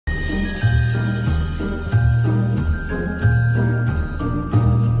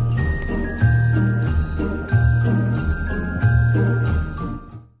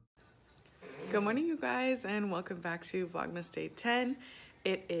guys, and welcome back to Vlogmas Day 10.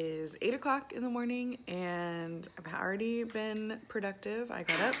 It is 8 o'clock in the morning and I've already been productive. I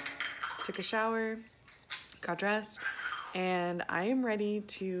got up, took a shower, got dressed, and I am ready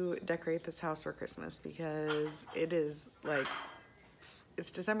to decorate this house for Christmas because it is like,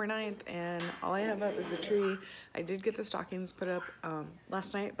 it's December 9th and all I have up is the tree. I did get the stockings put up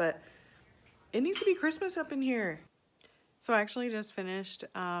last night, but it needs to be Christmas up in here. So I actually just finished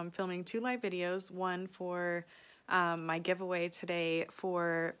filming 2 live videos, one for my giveaway today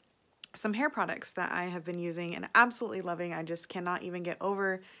for some hair products that I have been using and absolutely loving. I just cannot even get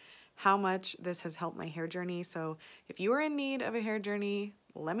over how much this has helped my hair journey. So if you are in need of a hair journey,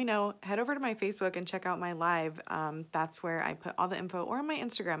 let me know. Head over to my Facebook and check out my live. That's where I put all the info, or on my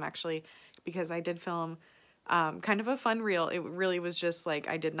Instagram actually, because I did film kind of a fun reel. It really was just like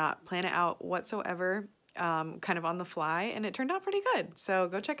I did not plan it out whatsoever. Kind of on the fly, and it turned out pretty good. So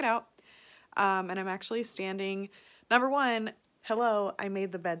go check it out. And I'm actually standing, number one, hello, I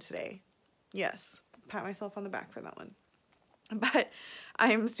made the bed today. Yes, pat myself on the back for that one. But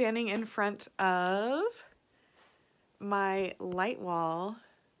I'm standing in front of my light wall,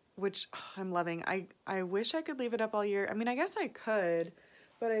 which I'm loving. I wish I could leave it up all year. I mean, I guess I could,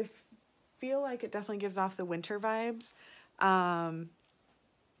 but I feel like it definitely gives off the winter vibes.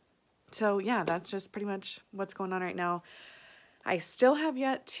 So yeah, that's just pretty much what's going on right now. I still have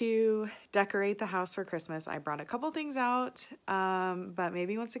yet to decorate the house for Christmas. I brought a couple things out, but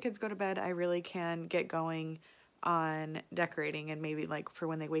maybe once the kids go to bed, I really can get going on decorating, and maybe like for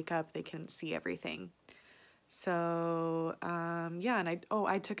when they wake up, they can see everything. So yeah, and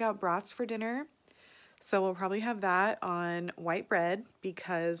I took out brats for dinner. So we'll probably have that on white bread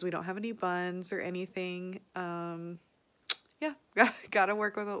because we don't have any buns or anything. Yeah, gotta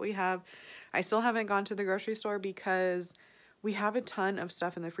work with what we have. I still haven't gone to the grocery store because we have a ton of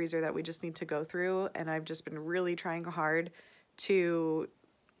stuff in the freezer that we just need to go through, and I've just been really trying hard to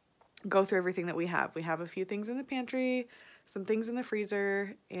go through everything that we have. We have a few things in the pantry, some things in the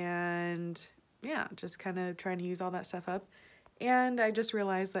freezer, and yeah, just kind of trying to use all that stuff up. And I just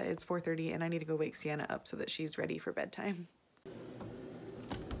realized that it's 4:30 and I need to go wake Sienna up so that she's ready for bedtime.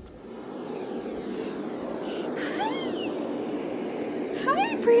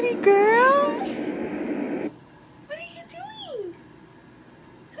 Hi, pretty girl. What are you doing?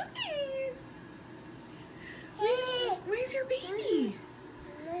 Hi. Where's your baby?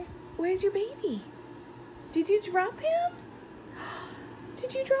 Where's your baby? Did you drop him?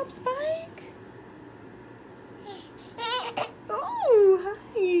 Did you drop Spike? Oh,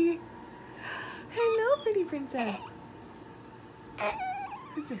 hi. Hello, pretty princess.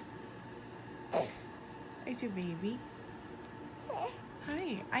 Who's this? Is your baby?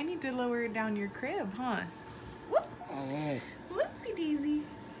 Hi, I need to lower down your crib, huh? Whoop. Whoopsie daisy.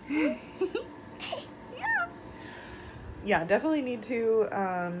 Yeah, definitely need to,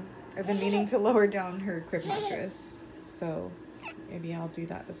 I've been meaning to lower down her crib mattress. So maybe I'll do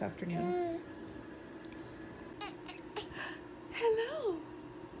that this afternoon. Hello.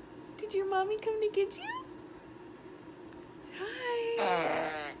 Did your mommy come to get you? Hi.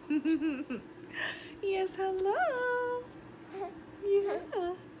 Yes, hello.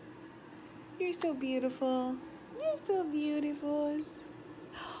 Yeah. You're so beautiful. You're so beautiful.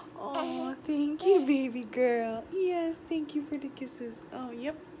 Oh, thank you, baby girl. Yes, thank you for the kisses. Oh,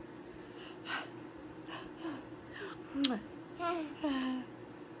 yep.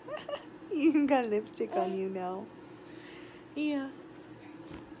 You got lipstick on you now. Yeah.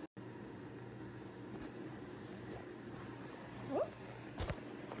 Oh.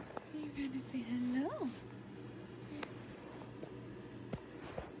 You gotta say hello.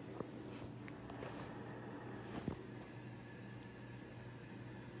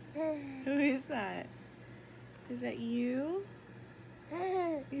 Who is that? Is that you?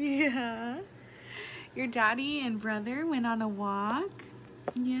 Yeah. Your daddy and brother went on a walk?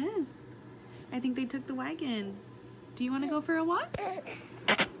 Yes. I think they took the wagon. Do you want to go for a walk?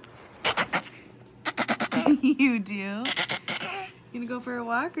 You do? You gonna go for a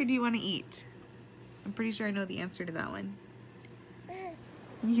walk, or do you want to eat? I'm pretty sure I know the answer to that one.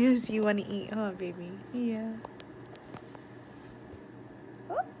 Yes, you want to eat, huh, baby? Yeah.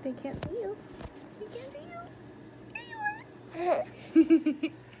 Oh, they can't see you. They can't see you. Here you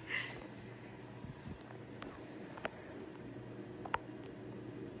are.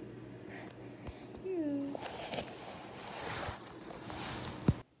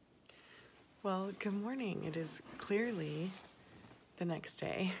 Well, good morning. It is clearly the next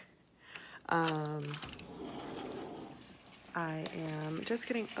day. I am just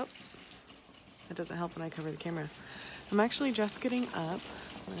getting, oh, it doesn't help when I cover the camera. I'm actually just getting up.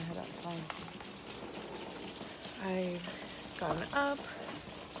 I'm gonna head outside. I've gotten up,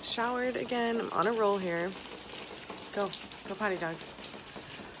 showered again. I'm on a roll here. Go potty dogs.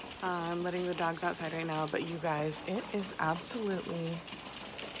 I'm letting the dogs outside right now, but you guys, it is absolutely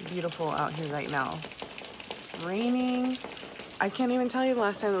beautiful out here right now. It's raining. I can't even tell you the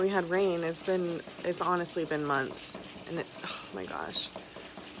last time that we had rain. It's honestly been months, and oh my gosh.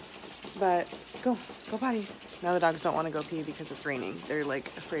 But go potty. Now the dogs don't want to go pee because it's raining. They're like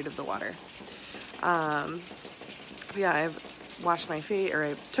afraid of the water. Yeah, I've washed my face, or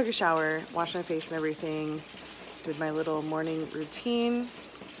I took a shower, washed my face and everything, did my little morning routine.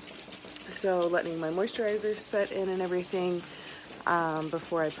 So letting my moisturizer set in and everything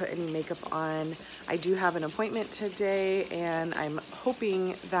before I put any makeup on. I do have an appointment today, and I'm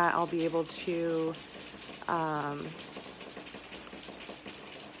hoping that I'll be able to run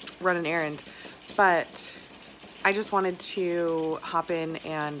an errand. But I just wanted to hop in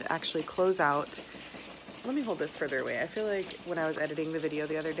and actually close out. Let me hold this further away. I feel like when I was editing the video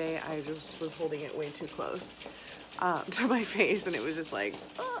the other day, I just was holding it way too close to my face, and it was just like,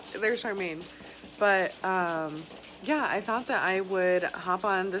 oh, there's Charmaine. But yeah, I thought that I would hop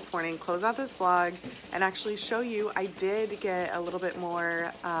on this morning, close out this vlog, and actually show you. I did get a little bit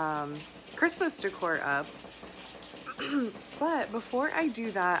more Christmas decor up. But before I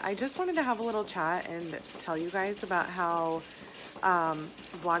do that, I just wanted to have a little chat and tell you guys about how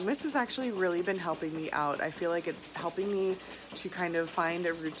VLOGMAS has actually really been helping me out. I feel like it's helping me to kind of find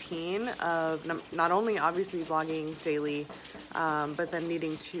a routine of not only obviously vlogging daily, but then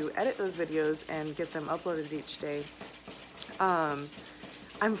needing to edit those videos and get them uploaded each day.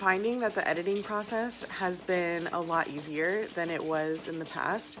 I'm finding that the editing process has been a lot easier than it was in the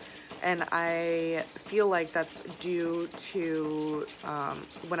past. And I feel like that's due to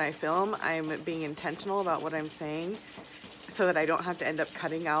when I film, I'm being intentional about what I'm saying, so that I don't have to end up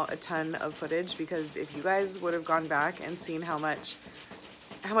cutting out a ton of footage. Because if you guys would have gone back and seen how much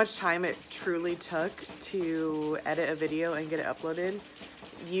time it truly took to edit a video and get it uploaded,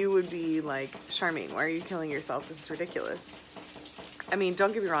 you would be like, Charmaine, why are you killing yourself? This is ridiculous. I mean,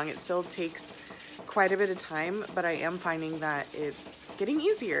 don't get me wrong, it still takes quite a bit of time, but I am finding that it's getting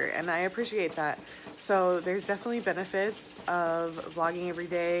easier, and I appreciate that. So there's definitely benefits of vlogging every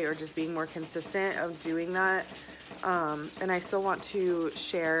day, or just being more consistent of doing that. And I still want to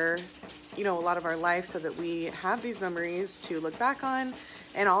share, you know, a lot of our life so that we have these memories to look back on.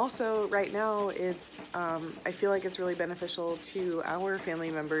 And also right now it's, I feel like it's really beneficial to our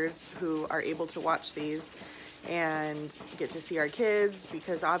family members who are able to watch these and get to see our kids,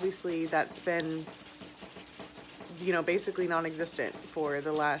 because obviously that's been, you know, basically non-existent for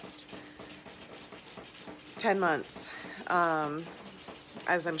the last 10 months.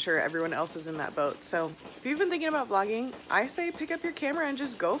 As I'm sure everyone else is in that boat. So if you've been thinking about vlogging, I say pick up your camera and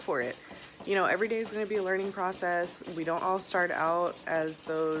just go for it. You know, every day is going to be a learning process. We don't all start out as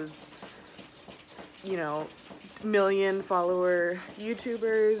those, you know, million follower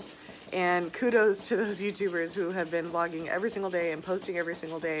YouTubers, and kudos to those YouTubers who have been vlogging every single day and posting every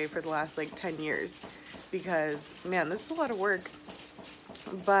single day for the last like 10 years, because man, this is a lot of work.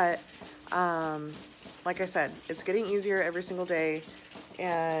 But like I said, it's getting easier every single day.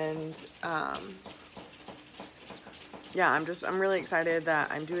 And yeah, I'm really excited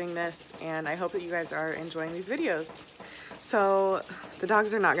that I'm doing this, and I hope that you guys are enjoying these videos. So the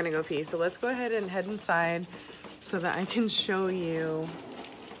dogs are not gonna go pee, so let's go ahead and head inside so that I can show you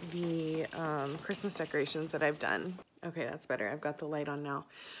the Christmas decorations that I've done. Okay, that's better. I've got the light on now.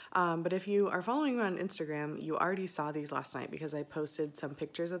 But if you are following me on Instagram, you already saw these last night because I posted some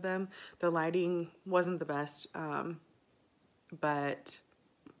pictures of them. The lighting wasn't the best, but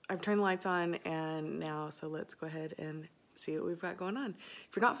I've turned the lights on and now, so let's go ahead and see what we've got going on.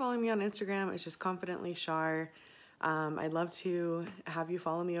 If you're not following me on Instagram, it's just Confidently Char. I'd love to have you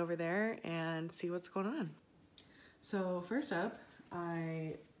follow me over there and see what's going on. So first up,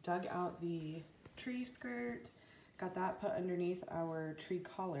 I dug out the tree skirt, got that put underneath our tree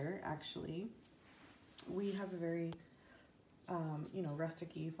collar. Actually, we have a very, you know,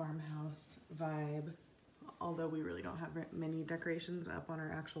 rustic-y farmhouse vibe, although we really don't have many decorations up on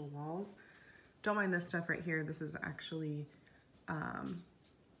our actual walls. Don't mind this stuff right here. This is actually an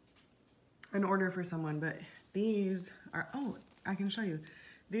order for someone, but these are, oh, I can show you.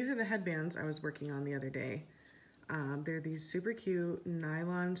 These are the headbands I was working on the other day. They're these super cute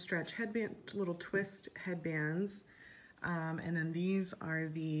nylon stretch headband, little twist headbands. And then these are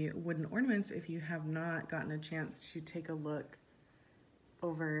the wooden ornaments. If you have not gotten a chance to take a look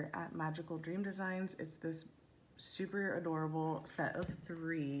over at Magical Dream Designs, it's this super adorable set of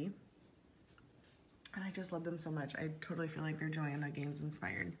 3. And I just love them so much. I totally feel like they're Joanna Gaines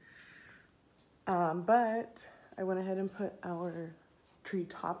inspired. But I went ahead and put our tree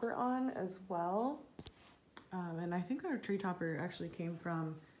topper on as well. And I think our tree topper actually came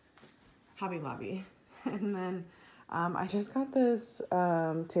from Hobby Lobby. And then I just got this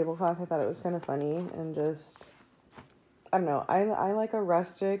tablecloth. I thought it was kind of funny and just, I don't know. I like a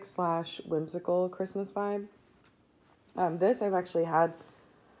rustic / whimsical Christmas vibe. This I've actually had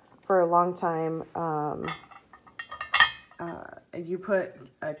for a long time. You put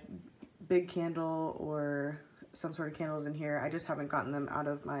a big candle or some sort of candles in here. I just haven't gotten them out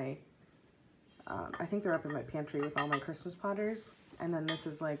of my, I think they're up in my pantry with all my Christmas platters. And then this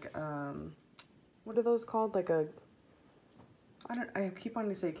is like, what are those called? Like a, I keep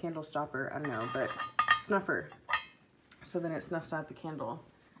wanting to say candle stopper, I don't know, but snuffer. So then it snuffs out the candle.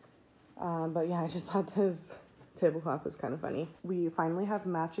 But yeah, I just thought this tablecloth was kind of funny. We finally have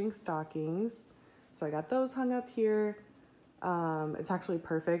matching stockings. So I got those hung up here. It's actually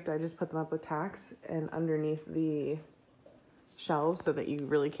perfect. I just put them up with tacks and underneath the shelves so that you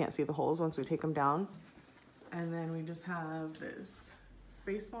really can't see the holes once we take them down. And then we just have this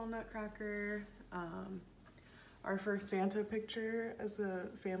baseball nutcracker, our first Santa picture as a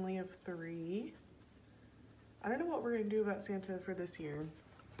family of 3. I don't know what we're gonna do about Santa for this year.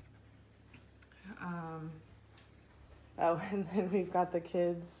 Oh, and then we've got the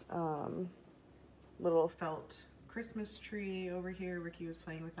kids' little felt Christmas tree over here. Ricky was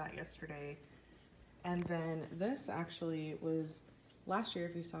playing with that yesterday. And then this actually was last year,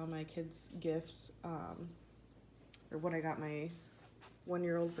 if you saw my kids' gifts, or what I got my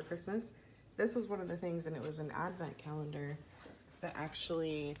 1-year-old for Christmas. This was one of the things, and it was an advent calendar that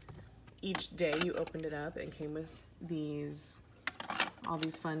actually each day you opened it up and came with these, all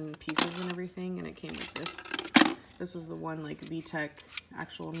these fun pieces and everything, and it came with this. This was the one like VTech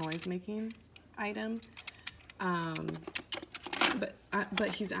actual noise making item.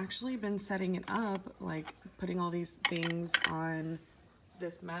 But he's actually been setting it up, like putting all these things on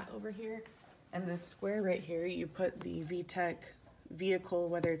this mat over here. And this square right here, you put the VTech vehicle,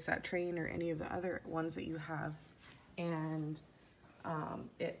 whether it's that train or any of the other ones that you have, and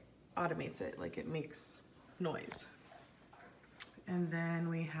it automates it, like it makes noise. And then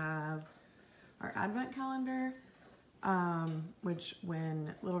we have our advent calendar, which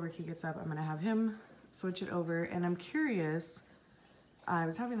when little Ricky gets up, I'm gonna have him switch it over. And I'm curious, I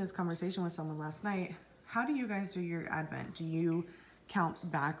was having this conversation with someone last night. How do you guys do your advent? Do you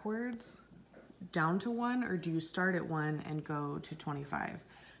count backwards down to 1, or do you start at 1 and go to 25?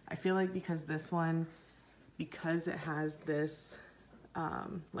 I feel like because this one, because it has this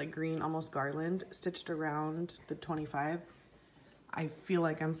like green almost garland stitched around the 25, I feel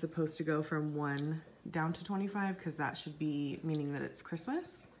like I'm supposed to go from 1 down to 25 because that should be meaning that it's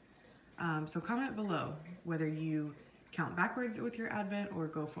Christmas. So comment below whether you count backwards with your advent or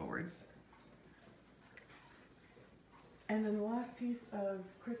go forwards. And then the last piece of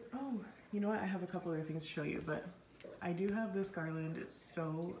oh, you know what? I have a couple other things to show you, but I do have this garland. It's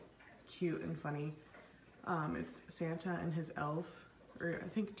so cute and funny. It's Santa and his elf, or I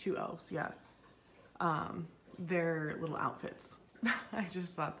think 2 elves, yeah. Their little outfits. I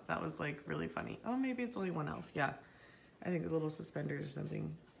just thought that was like really funny. Oh, maybe it's only 1 elf, yeah. I think the little suspenders or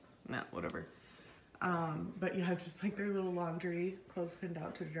something. Nah, whatever. But yeah, just like their little laundry clothes pinned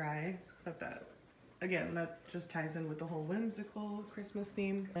out to dry. But that, again, that just ties in with the whole whimsical Christmas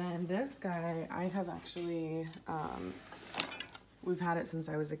theme. And this guy, I have actually, we've had it since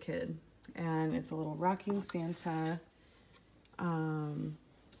I was a kid. And it's a little rocking Santa. And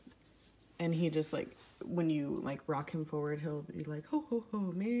he just like, when you like rock him forward, he'll be like, ho, ho, ho,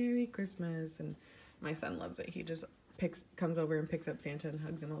 Merry Christmas. And my son loves it. He just comes over and picks up Santa and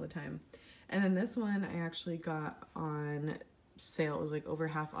hugs him all the time. And then this one I actually got on sale. It was like over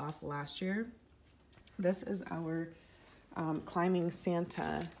half off last year. This is our climbing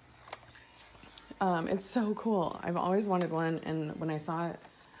Santa. It's so cool. I've always wanted one, and when I saw it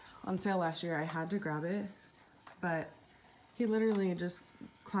on sale last year, I had to grab it. But he literally just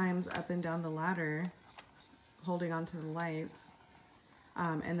climbs up and down the ladder, holding onto the lights.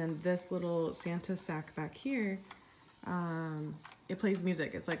 And then this little Santa sack back here, it plays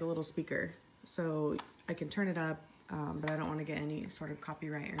music. It's like a little speaker. So I can turn it up, but I don't want to get any sort of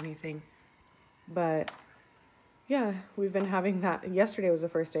copyright or anything. But yeah, we've been having that. Yesterday was the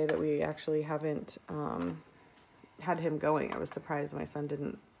first day that we actually haven't had him going. I was surprised my son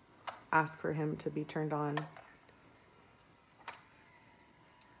didn't ask for him to be turned on.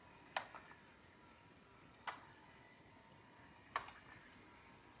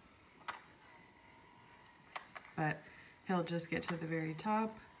 But he'll just get to the very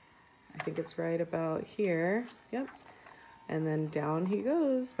top. I think it's right about here. Yep. And then down he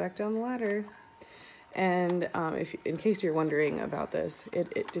goes, back down the ladder. And in case you're wondering about this,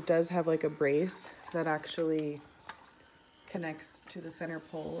 it does have like a brace that actually connects to the center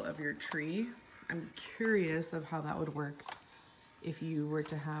pole of your tree. I'm curious of how that would work if you were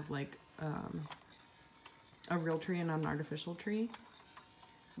to have like a real tree and not an artificial tree.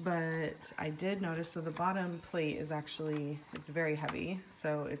 But I did notice that the bottom plate is actually, it's very heavy,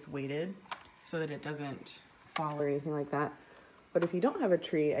 so it's weighted so that it doesn't fall or anything like that. But if you don't have a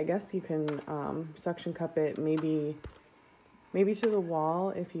tree, I guess you can suction cup it maybe to the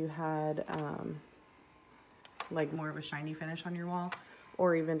wall if you had like more of a shiny finish on your wall,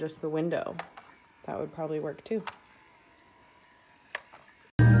 or even just the window. That would probably work too.